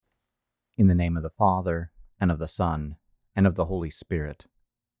In the name of the Father, and of the Son, and of the Holy Spirit.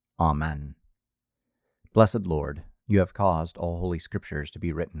 Amen. Blessed Lord, you have caused all holy scriptures to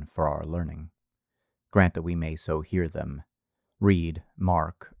be written for our learning. Grant that we may so hear them, read,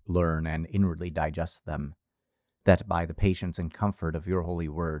 mark, learn, and inwardly digest them, that by the patience and comfort of your holy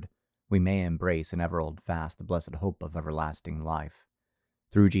word we may embrace and ever hold fast the blessed hope of everlasting life.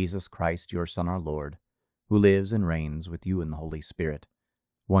 Through Jesus Christ, your Son, our Lord, who lives and reigns with you in the Holy Spirit,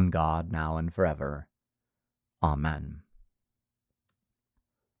 one God, now and forever. Amen.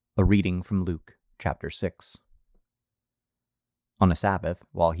 A reading from Luke, chapter 6. On a Sabbath,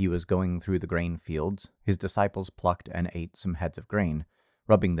 while he was going through the grain fields, his disciples plucked and ate some heads of grain,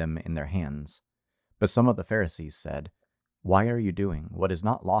 rubbing them in their hands. But some of the Pharisees said, "Why are you doing what is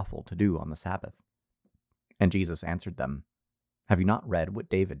not lawful to do on the Sabbath?" And Jesus answered them, "Have you not read what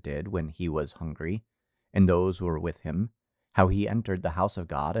David did when he was hungry, and those who were with him, how he entered the house of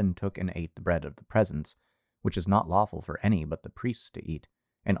God and took and ate the bread of the presence, which is not lawful for any but the priests to eat,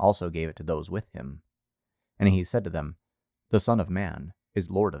 and also gave it to those with him? And he said to them, The Son of Man is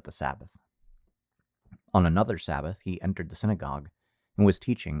Lord of the Sabbath." On another Sabbath he entered the synagogue, and was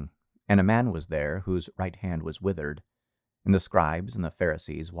teaching, and a man was there whose right hand was withered. And the scribes and the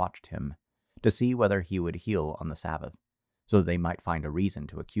Pharisees watched him, to see whether he would heal on the Sabbath, so that they might find a reason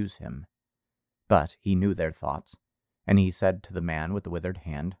to accuse him. But he knew their thoughts, and he said to the man with the withered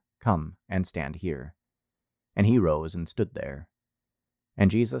hand, "Come and stand here." And he rose and stood there.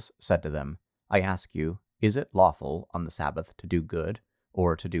 And Jesus said to them, "I ask you, is it lawful on the Sabbath to do good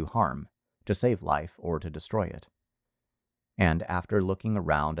or to do harm, to save life or to destroy it?" And after looking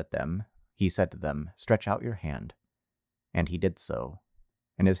around at them, he said to them, "Stretch out your hand." And he did so,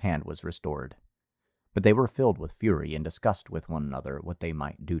 and his hand was restored. But they were filled with fury and discussed with one another what they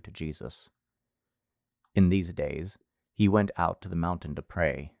might do to Jesus. In these days he went out to the mountain to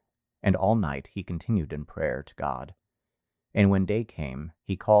pray, and all night he continued in prayer to God. And when day came,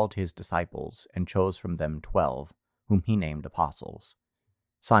 he called his disciples, and chose from them 12, whom he named apostles: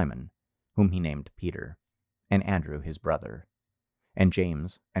 Simon, whom he named Peter, and Andrew his brother, and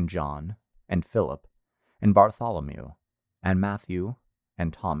James, and John, and Philip, and Bartholomew, and Matthew,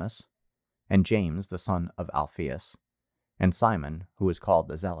 and Thomas, and James the son of Alphaeus, and Simon, who was called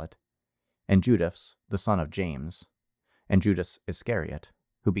the Zealot, and Judas the son of James, and Judas Iscariot,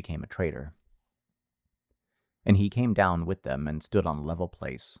 who became a traitor. And he came down with them and stood on a level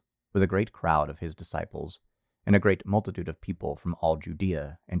place, with a great crowd of his disciples, and a great multitude of people from all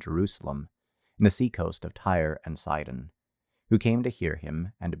Judea and Jerusalem, and the seacoast of Tyre and Sidon, who came to hear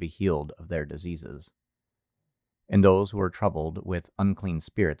him and to be healed of their diseases. And those who were troubled with unclean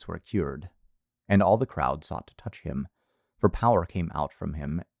spirits were cured, and all the crowd sought to touch him, for power came out from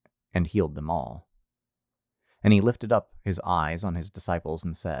him and healed them all. And he lifted up his eyes on his disciples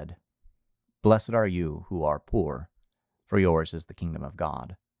and said, "Blessed are you who are poor, for yours is the kingdom of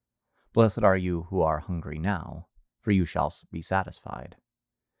God. Blessed are you who are hungry now, for you shall be satisfied.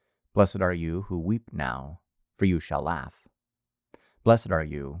 Blessed are you who weep now, for you shall laugh. Blessed are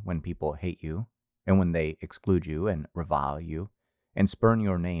you when people hate you, and when they exclude you and revile you, and spurn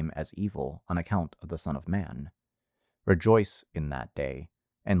your name as evil on account of the Son of Man. Rejoice in that day,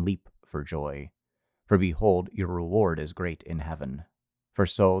 and leap for joy, for behold, your reward is great in heaven, for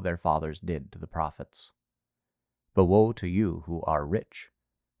so their fathers did to the prophets. But woe to you who are rich,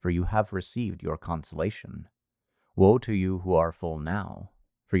 for you have received your consolation. Woe to you who are full now,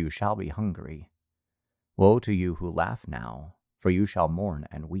 for you shall be hungry. Woe to you who laugh now, for you shall mourn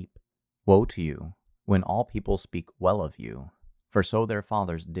and weep. Woe to you when all people speak well of you, for so their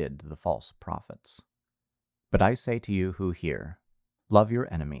fathers did to the false prophets. But I say to you who hear, love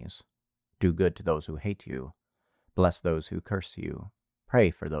your enemies, do good to those who hate you, bless those who curse you,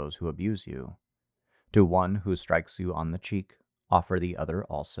 pray for those who abuse you. To one who strikes you on the cheek, offer the other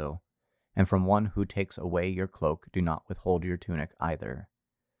also, and from one who takes away your cloak, do not withhold your tunic either.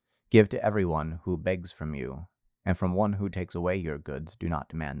 Give to everyone who begs from you, and from one who takes away your goods, do not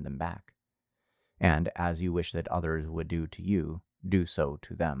demand them back. And as you wish that others would do to you, do so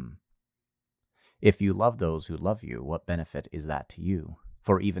to them. If you love those who love you, what benefit is that to you?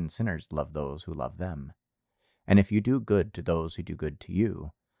 For even sinners love those who love them. And if you do good to those who do good to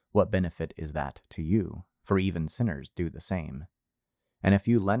you, what benefit is that to you? For even sinners do the same. And if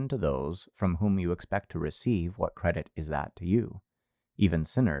you lend to those from whom you expect to receive, what credit is that to you? Even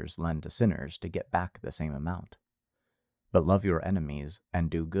sinners lend to sinners to get back the same amount. But love your enemies, and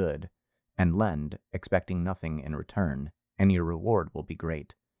do good, and lend, expecting nothing in return, and your reward will be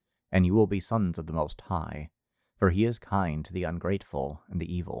great, and you will be sons of the Most High, for he is kind to the ungrateful and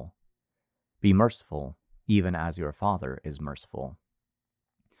the evil. Be merciful, even as your Father is merciful.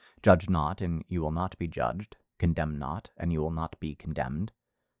 Judge not, and you will not be judged. Condemn not, and you will not be condemned.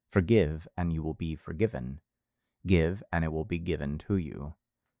 Forgive, and you will be forgiven. Give, and it will be given to you.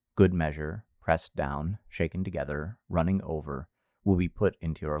 Good measure, pressed down, shaken together, running over, will be put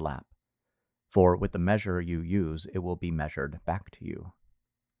into your lap. For with the measure you use, it will be measured back to you.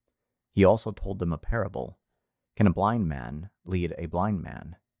 He also told them a parable. Can a blind man lead a blind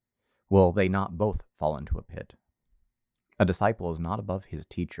man? Will they not both fall into a pit? A disciple is not above his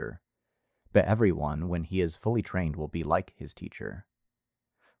teacher, but everyone, when he is fully trained, will be like his teacher.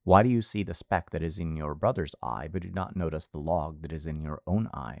 Why do you see the speck that is in your brother's eye, but do not notice the log that is in your own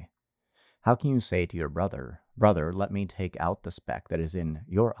eye? How can you say to your brother, Brother, let me take out the speck that is in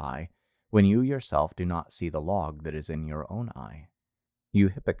your eye, when you yourself do not see the log that is in your own eye? You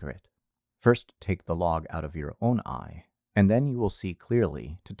hypocrite! First take the log out of your own eye, and then you will see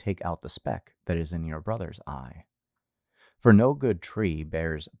clearly to take out the speck that is in your brother's eye. For no good tree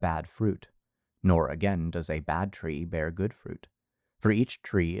bears bad fruit, nor again does a bad tree bear good fruit. For each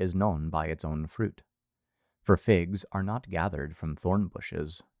tree is known by its own fruit. For figs are not gathered from thorn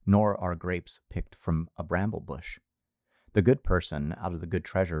bushes, nor are grapes picked from a bramble bush. The good person out of the good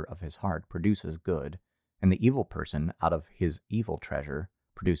treasure of his heart produces good, and the evil person out of his evil treasure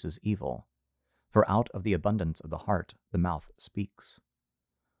produces evil. For out of the abundance of the heart the mouth speaks.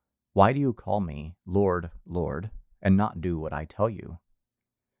 Why do you call me Lord, Lord, and not do what I tell you?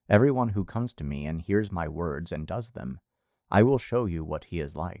 Everyone who comes to me and hears my words and does them, I will show you what he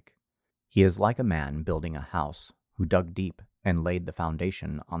is like. He is like a man building a house, who dug deep and laid the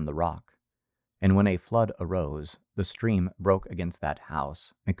foundation on the rock. And when a flood arose, the stream broke against that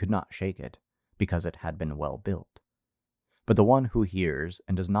house and could not shake it, because it had been well built. But the one who hears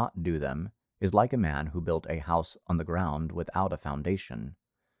and does not do them is like a man who built a house on the ground without a foundation.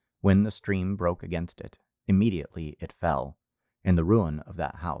 When the stream broke against it, immediately it fell, and the ruin of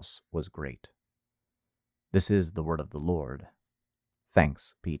that house was great. This is the word of the Lord.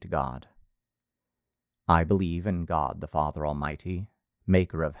 Thanks be to God. I believe in God the Father Almighty,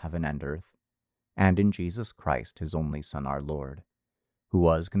 maker of heaven and earth, and in Jesus Christ, his only Son, our Lord, who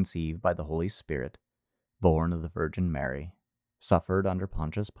was conceived by the Holy Spirit, born of the Virgin Mary, suffered under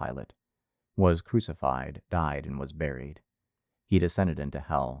Pontius Pilate, was crucified, died, and was buried. He descended into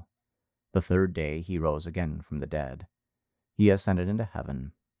hell. The third day he rose again from the dead. He ascended into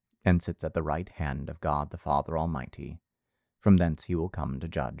heaven, and sits at the right hand of God the Father Almighty. From thence he will come to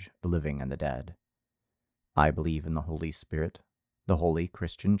judge the living and the dead. I believe in the Holy Spirit, the holy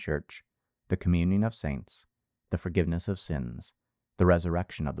Christian Church, the communion of saints, the forgiveness of sins, the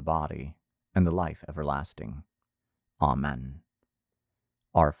resurrection of the body, and the life everlasting. Amen.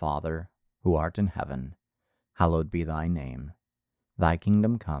 Our Father, who art in heaven, hallowed be thy name. Thy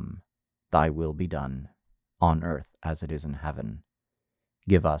kingdom come, thy will be done, on earth as it is in heaven.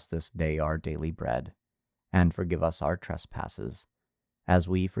 Give us this day our daily bread, and forgive us our trespasses, as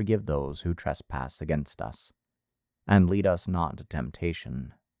we forgive those who trespass against us. And lead us not into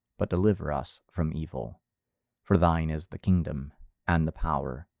temptation, but deliver us from evil. For thine is the kingdom, and the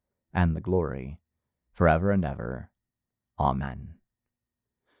power, and the glory, forever and ever. Amen.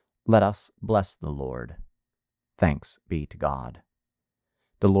 Let us bless the Lord. Thanks be to God.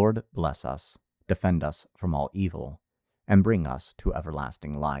 The Lord bless us, defend us from all evil, and bring us to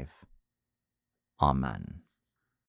everlasting life. Amen.